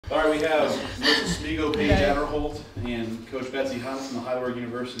All right, we have Mrs. Smigo, Paige Adderholt, and Coach Betsy Hunt from the Heidelberg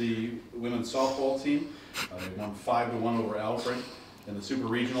University women's softball team. They won 5-1 over Alfred in the Super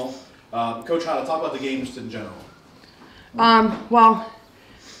Regional. Coach Hunt, talk about the games in general. Well,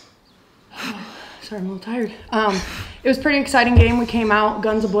 sorry, I'm a little tired. It was a pretty exciting game. We came out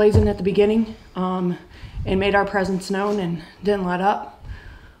guns a-blazing at the beginning and made our presence known and didn't let up.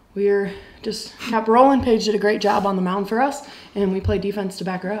 We just kept rolling. Paige did a great job on the mound for us, and we played defense to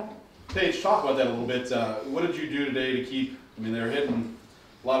back her up. Paige, talk about that a little bit. What did you do today to keep, I mean, they were hitting,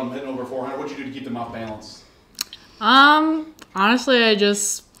 a lot of them hitting over 400. What did you do to keep them off balance? Honestly, I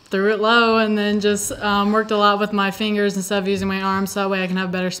just threw it low and then just worked a lot with my fingers instead of using my arms, so that way I can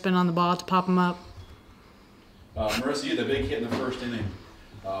have better spin on the ball to pop them up. Marissa, you had the big hit in the first inning.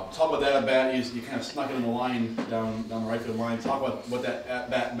 Talk about that at bat. You kind of snuck it in the line down the right field line. Talk about what that at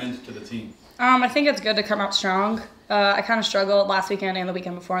bat meant to the team. I think it's good to come out strong. I kind of struggled last weekend and the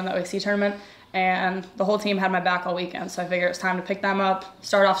weekend before in the OAC tournament, and the whole team had my back all weekend, so I figured it's time to pick them up,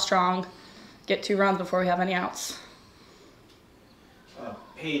 start off strong, get 2 runs before we have any outs.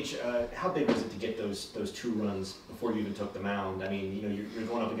 Paige, how big was it to get those 2 runs before you even took the mound? I mean, you know, you're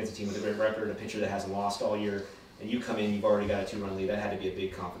going up against a team with a great record, a pitcher that hasn't lost all year, and you come in, you've already got a 2-run lead. That had to be a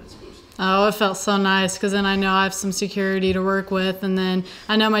big confidence boost. Oh, it felt so nice because then I know I have some security to work with, and then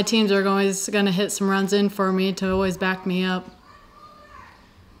I know my teams are always going to hit some runs in for me to always back me up.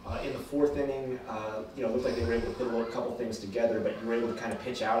 In the 4th inning, you know, it looked like they were able to put a couple things together, but you were able to kind of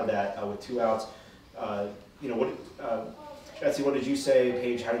pitch out of that with 2 outs. You know, Betsy, what did you say?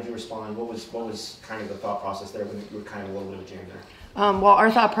 Paige, how did you respond? What was kind of the thought process there when you were kind of a little bit of a jam there? Well,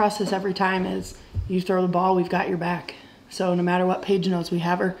 our thought process every time is you throw the ball, we've got your back. So no matter what, Paige knows we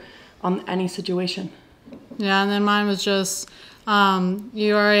have her on any situation. Yeah, and then mine was just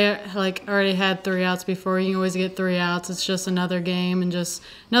you already had 3 outs before. You can always get 3 outs. It's just another game and just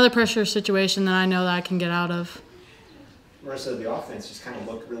another pressure situation that I know that I can get out of. Marissa, the offense just kind of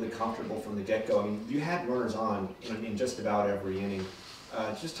looked really comfortable from the get-go. I mean, you had runners on in just about every inning.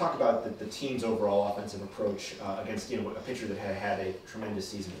 Just talk about the team's overall offensive approach against, you know, a pitcher that had a tremendous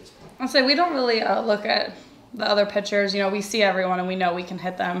season at this point. I'll say we don't really look at the other pitchers. You know, we see everyone and we know we can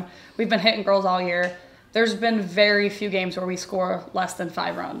hit them. We've been hitting girls all year. There's been very few games where we score less than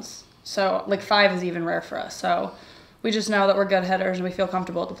 5 runs. So, like, 5 is even rare for us. So we just know that we're good hitters and we feel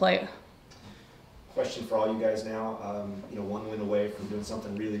comfortable at the plate. Question for all you guys now, you know, 1 win away from doing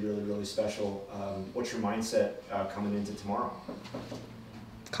something really, really, really special. What's your mindset coming into tomorrow?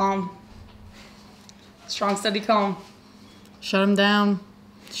 Calm. Strong, steady, calm. Shut them down.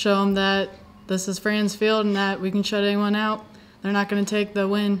 Show them that this is Fran's field and that we can shut anyone out. They're not going to take the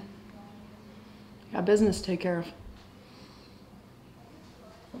win. Got business to take care of.